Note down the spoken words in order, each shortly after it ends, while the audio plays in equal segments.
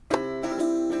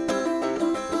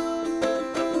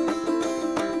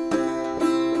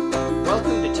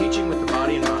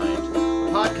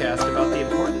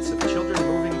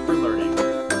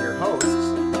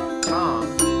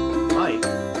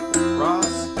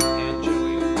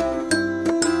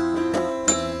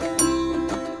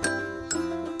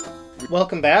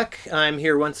Welcome back. I'm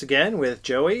here once again with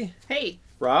Joey. Hey.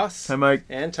 Ross. Hi, Mike.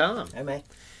 And Tom. Hi, Mike.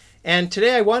 And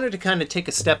today I wanted to kind of take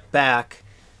a step back.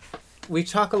 We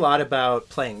talk a lot about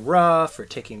playing rough or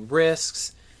taking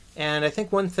risks. And I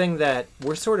think one thing that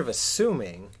we're sort of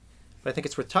assuming, but I think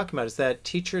it's worth talking about, is that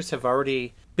teachers have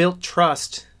already built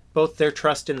trust, both their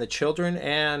trust in the children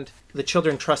and the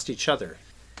children trust each other.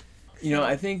 You know,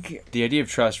 I think the idea of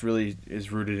trust really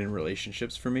is rooted in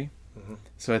relationships for me. Mm-hmm.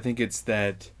 So I think it's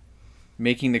that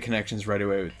making the connections right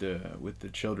away with the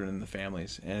children and the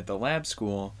families. And at the lab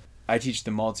school, I teach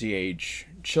the multi-age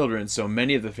children, so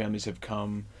many of the families have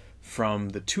come from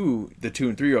the 2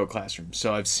 and 3-year-old classroom.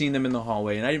 So I've seen them in the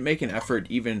hallway, and I make an effort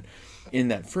even in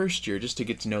that first year just to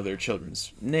get to know their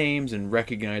children's names and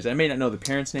recognize. I may not know the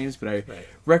parents' names, but I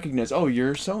recognize, oh,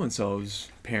 you're so-and-so's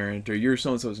parent, or you're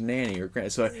so-and-so's nanny or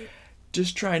grand. So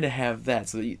just trying to have that,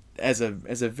 so that as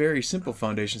a very simple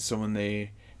foundation, so when the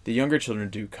younger children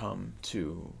do come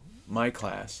to my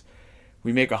class,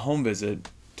 we make a home visit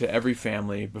to every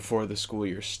family before the school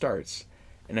year starts.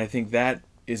 And I think that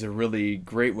is a really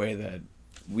great way that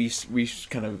we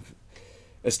kind of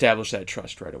establish that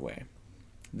trust right away.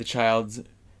 The child's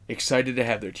excited to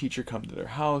have their teacher come to their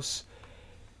house.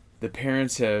 The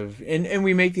parents have, and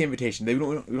we make the invitation. We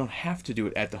don't have to do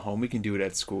it at the home. We can do it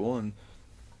at school, and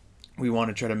we want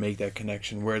to try to make that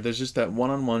connection where there's just that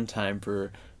one-on-one time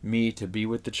for me to be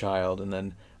with the child, and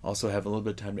then also have a little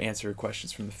bit of time to answer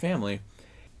questions from the family.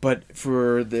 But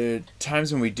for the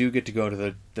times when we do get to go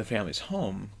to the family's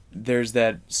home, there's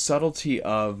that subtlety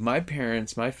of my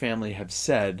parents, my family have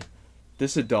said,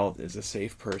 this adult is a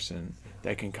safe person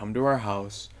that can come to our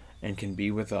house and can be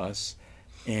with us,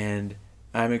 and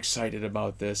I'm excited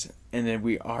about this. And then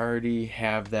we already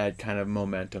have that kind of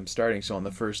momentum starting. So on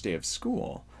the first day of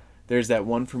school, there's that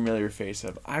one familiar face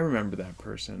of, I remember that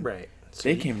person. Right. So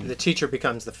They came. The teacher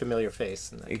becomes the familiar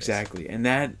face in that Exactly. case. And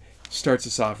that starts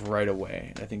us off right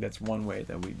away. I think that's one way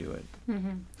that we do it.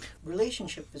 Mm-hmm.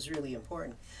 Relationship is really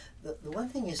important. The one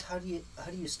thing is, how do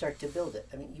you start to build it?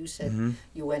 I mean, you said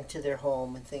you went to their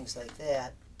home and things like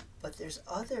that, but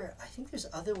I think there's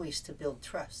other ways to build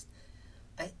trust.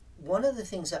 One of the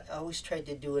things I always tried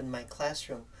to do in my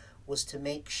classroom was to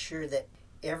make sure that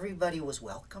everybody was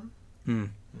welcome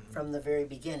from the very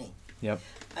beginning. Yep.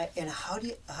 And how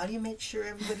do you make sure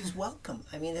everybody's welcome?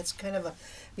 I mean, it's kind of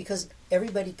because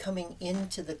everybody coming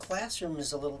into the classroom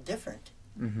is a little different.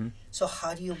 Mm-hmm. So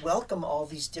how do you welcome all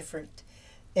these different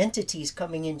entities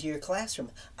coming into your classroom?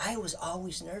 I was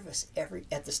always nervous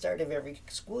at the start of every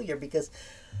school year because,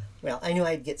 well, I knew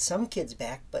I'd get some kids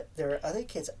back, but there were other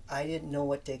kids I didn't know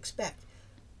what to expect.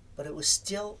 But it was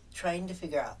still trying to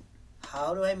figure out,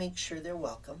 how do I make sure they're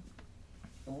welcome?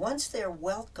 And once they're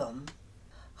welcome,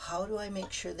 how do I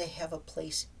make sure they have a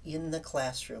place in the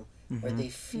classroom where they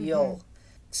feel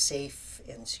safe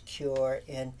and secure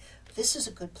and this is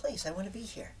a good place, I want to be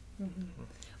here? Mm-hmm.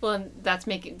 Well, and that's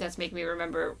making me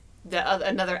remember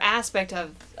another aspect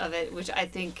of it, which I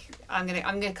think I'm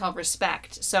gonna call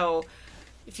respect. So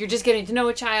if you're just getting to know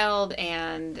a child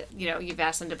and you've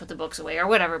asked them to put the books away or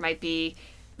whatever it might be,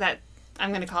 that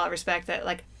I'm gonna call it respect. That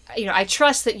I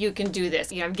trust that you can do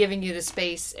this. I'm giving you the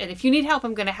space, and if you need help,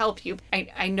 I'm going to help you.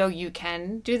 I know you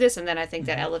can do this, and then I think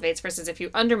that elevates versus if you're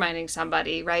undermining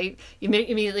somebody, right? You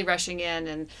immediately rushing in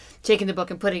and taking the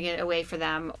book and putting it away for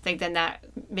them. I think then that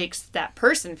makes that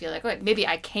person feel like, oh, maybe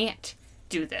I can't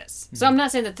do this. Mm-hmm. So I'm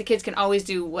not saying that the kids can always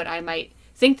do what I might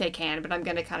think they can, but I'm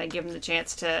going to kind of give them the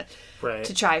chance to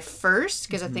try first,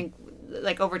 because I think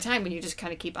like over time when you just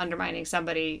kind of keep undermining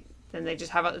somebody, then they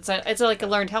just have it's like a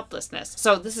learned helplessness.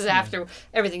 So this is after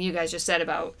everything you guys just said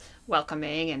about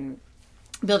welcoming and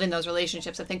building those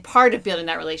relationships. I think part of building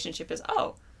that relationship is,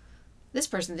 oh, this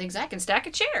person thinks I can stack a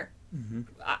chair. Mm-hmm.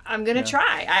 I'm going to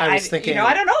try. I was thinking,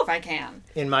 I don't know if I can.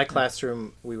 In my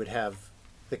classroom, we would have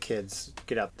the kids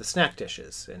get out the snack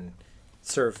dishes and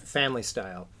serve family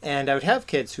style. And I would have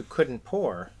kids who couldn't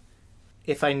pour.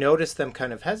 If I noticed them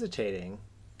kind of hesitating,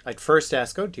 I'd first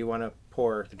ask, do you want to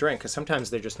pour the drink? Because sometimes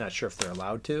they're just not sure if they're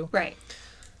allowed to. Right.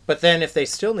 But then if they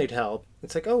still need help,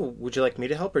 it's like, would you like me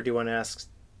to help, or do you want to ask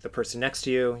the person next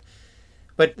to you?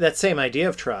 But that same idea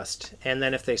of trust. And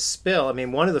then if they spill,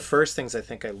 one of the first things I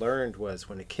think I learned was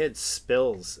when a kid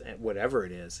spills whatever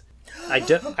it is, I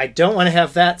don't want to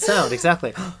have that sound.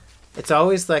 Exactly. It's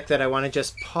always like that. I want to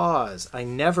just pause. I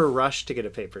never rush to get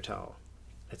a paper towel.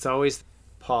 It's always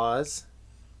pause.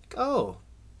 Oh,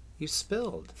 you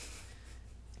spilled.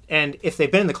 And if they've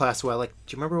been in the class a while, like,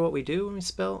 do you remember what we do when we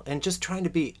spill? And just trying to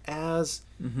be as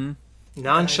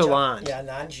nonchalant.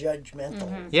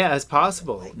 Non-judgmental. Yeah, as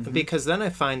possible. Mm-hmm. Because then I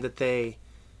find that they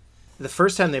the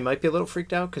first time they might be a little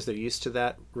freaked out because they're used to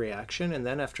that reaction. And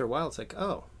then after a while, it's like,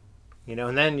 oh,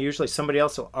 and then usually somebody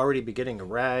else will already be getting a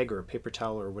rag or a paper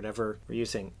towel or whatever we're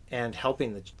using and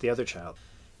helping the other child.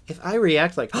 If I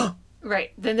react like, oh,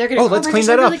 right, then they're going to, let's my clean gosh,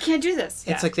 that I up. really can't do this.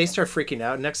 It's like they start freaking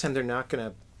out. Next time they're not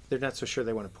so sure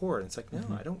they want to pour. And it's like, no,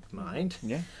 I don't mind.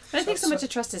 Yeah. But I think so much of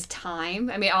trust is time.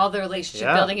 I mean, all the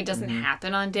relationship building, it doesn't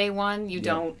happen on day one. You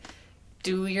don't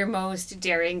do your most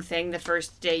daring thing the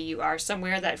first day you are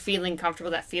somewhere. That feeling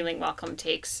comfortable, that feeling welcome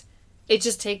it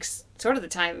just takes sort of the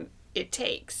time it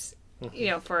takes,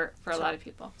 for a lot of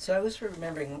people. So I was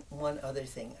remembering one other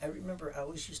thing. I remember I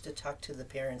always used to talk to the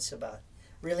parents about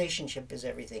relationship is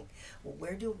everything. Well,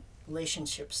 where do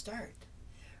relationships start?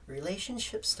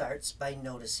 Relationship starts by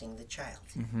noticing the child.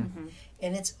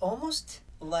 And it's almost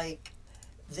like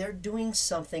they're doing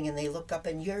something and they look up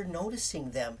and you're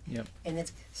noticing them. Yep. And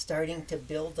it's starting to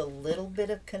build a little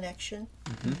bit of connection.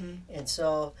 And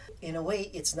so in a way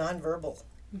it's nonverbal.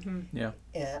 Yeah.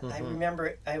 I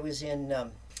remember I was in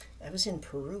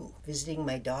Peru visiting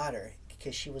my daughter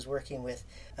because she was working with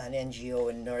an NGO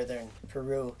in northern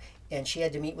Peru, and she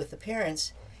had to meet with the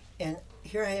parents, and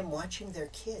here I am watching their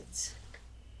kids,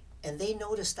 and they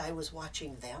noticed I was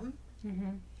watching them.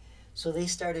 So they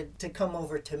started to come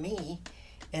over to me,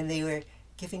 and they were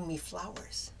giving me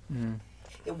flowers.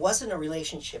 It wasn't a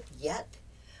relationship yet,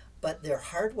 but they're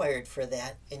hardwired for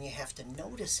that, and you have to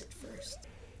notice it first.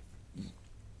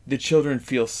 The children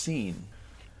feel seen.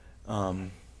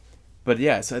 But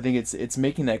yes, I think it's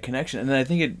making that connection. And then I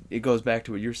think it goes back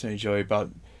to what you're saying, Joey,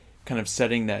 about kind of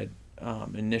setting that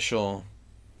initial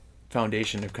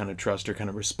foundation of kind of trust or kind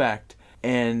of respect,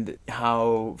 and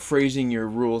how phrasing your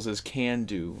rules as can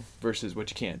do versus what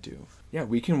you can't do. Yeah,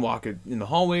 we can walk in the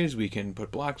hallways, we can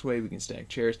put blocks away, we can stack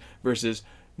chairs, versus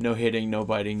no hitting, no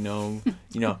biting, no,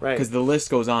 right. Because the list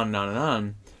goes on and on and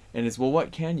on. And it's, well,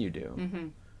 what can you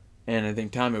do? And I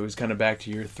think, Tom, it was kind of back to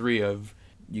your 3 of,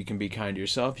 you can be kind to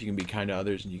yourself, you can be kind to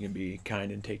others, and you can be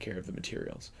kind and take care of the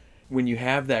materials. When you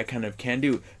have that kind of can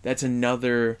do, that's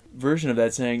another version of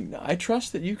that saying, I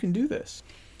trust that you can do this.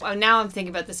 Well, now I'm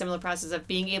thinking about the similar process of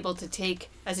being able to take,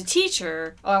 as a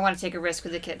teacher, I want to take a risk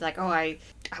with a kid. Like, I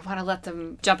want to let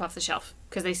them jump off the shelf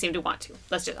because they seem to want to.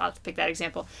 I'll pick that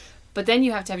example. But then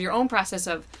you have to have your own process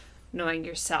of knowing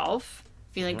yourself,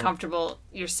 feeling comfortable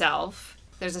yourself.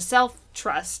 There's a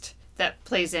self-trust that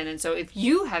plays in. And so if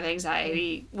you have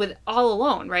anxiety with all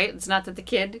alone, right? It's not that the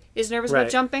kid is nervous about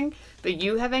jumping, but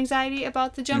you have anxiety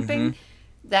about the jumping,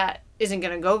 that isn't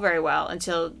going to go very well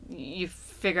until you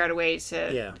figure out a way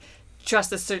to trust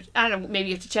the search. I don't know, maybe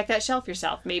you have to check that shelf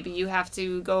yourself. Maybe you have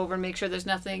to go over and make sure there's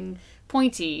nothing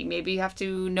pointy. Maybe you have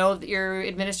to know that your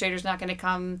administrator's not going to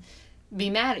come be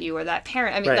mad at you, or that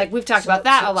parent. I mean, like we've talked about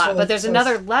that a lot, but there's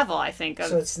another level, I think.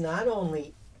 So it's not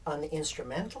only on the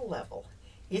instrumental level,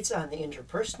 it's on the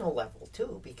interpersonal level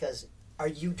too, because are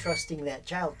you trusting that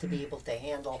child to be able to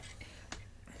handle?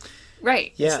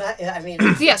 Right. Yeah. It's not, I mean.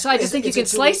 Yeah. So I just think you can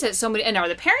slice it so many. And are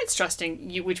the parents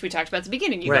trusting you, which we talked about at the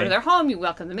beginning? You go to their home, you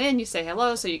welcome them in, you say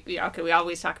hello. So we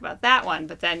always talk about that one.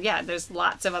 But then, there's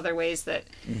lots of other ways that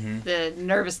the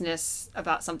nervousness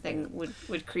about something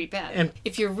would creep in. And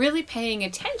if you're really paying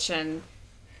attention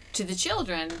to the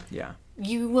children,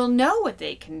 you will know what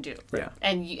they can do. Yeah.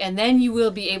 And then you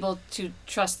will be able to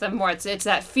trust them more. It's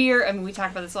that fear. I mean, we talk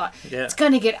about this a lot. Yeah. It's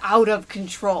going to get out of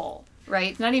control,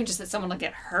 right? It's not even just that someone will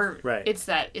get hurt. Right. It's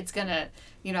that it's going to,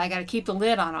 I got to keep the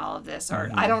lid on all of this. Or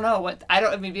I don't know what,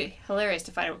 it'd be hilarious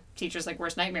to find out what teachers'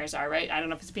 worst nightmares are, right? I don't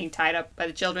know if it's being tied up by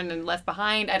the children and left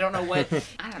behind. I don't know what,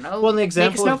 I don't know. Well, in the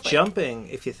example of jumping,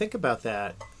 if you think about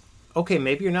that, okay,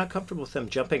 maybe you're not comfortable with them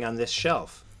jumping on this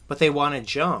shelf, but they want to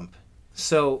jump.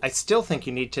 So I still think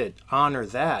you need to honor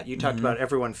that. You talked about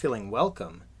everyone feeling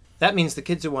welcome. That means the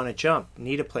kids who want to jump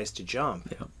need a place to jump.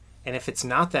 Yeah. And if it's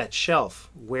not that shelf,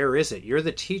 where is it? You're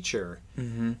the teacher.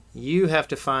 You have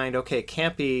to find, okay, it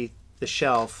can't be the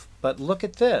shelf, but look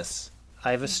at this.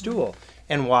 I have a stool.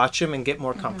 And watch them and get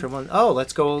more comfortable. And,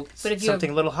 let's go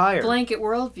something a little higher. Blanket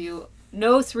worldview,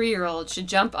 no 3-year-old should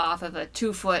jump off of a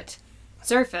 2-foot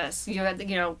surface,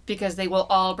 because they will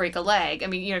all break a leg. I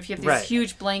mean, if you have these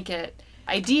huge blanket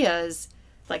ideas,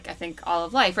 like I think all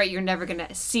of life, right? You're never going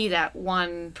to see that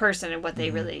one person and what they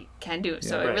really can do.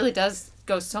 So it really does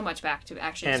go so much back to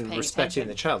actually just paying respecting attention.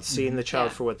 the child, seeing the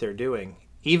child for what they're doing.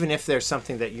 Even if there's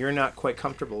something that you're not quite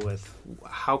comfortable with,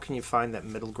 how can you find that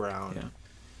middle ground?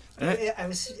 Yeah. I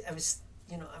was,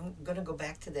 I'm going to go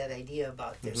back to that idea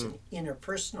about there's an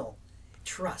interpersonal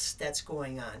trust that's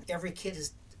going on. Every kid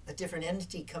is a different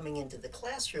entity coming into the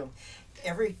classroom.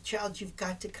 Every child you've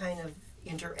got to kind of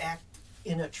interact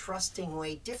in a trusting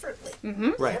way differently.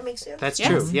 Mm-hmm. Does Right. that make sense? That's Yes.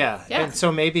 true. Yeah. Yeah. And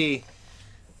so maybe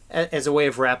as a way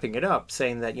of wrapping it up,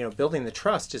 saying that, building the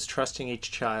trust is trusting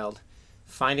each child,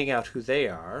 finding out who they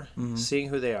are, seeing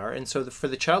who they are. And so for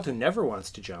the child who never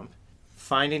wants to jump,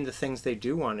 finding the things they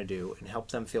do want to do and help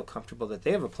them feel comfortable that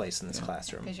they have a place in this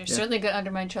classroom. Because you're certainly going to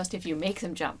undermine trust if you make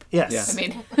them jump. Yes. I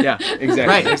mean, Yeah, exactly.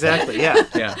 Right, exactly. Yeah.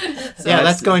 Yeah. Yeah,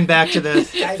 that's going back to the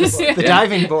Diving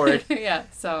diving board. yeah.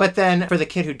 So. But then for the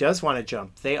kid who does want to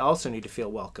jump, they also need to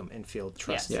feel welcome and feel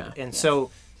trusted. Yeah. And Yes.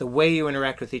 so the way you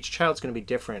interact with each child is going to be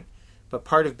different. But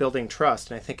part of building trust,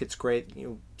 and I think it's great,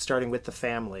 starting with the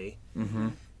family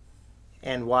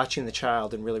and watching the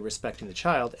child and really respecting the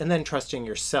child, and then trusting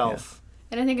yourself.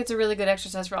 And I think it's a really good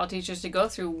exercise for all teachers to go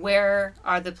through. Where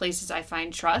are the places I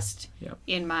find trust Yep.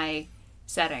 in my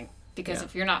setting? Because Yeah.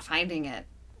 if you're not finding it,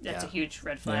 that's a huge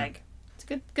red flag. It's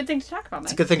a good thing to talk about, Mike.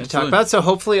 It's a good thing to talk Absolutely. about. So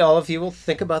hopefully all of you will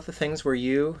think about the things where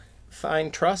you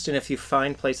find trust, and if you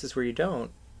find places where you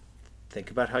don't,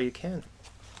 think about how you can.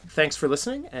 Thanks for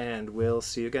listening, and we'll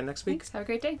see you again next week. Thanks. Have a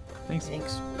great day. Thanks.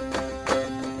 Thanks.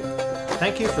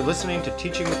 Thank you for listening to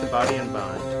Teaching with the Body and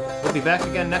Mind. We'll be back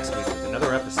again next week with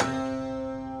another episode.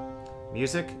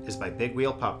 Music is by Big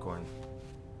Wheel Popcorn.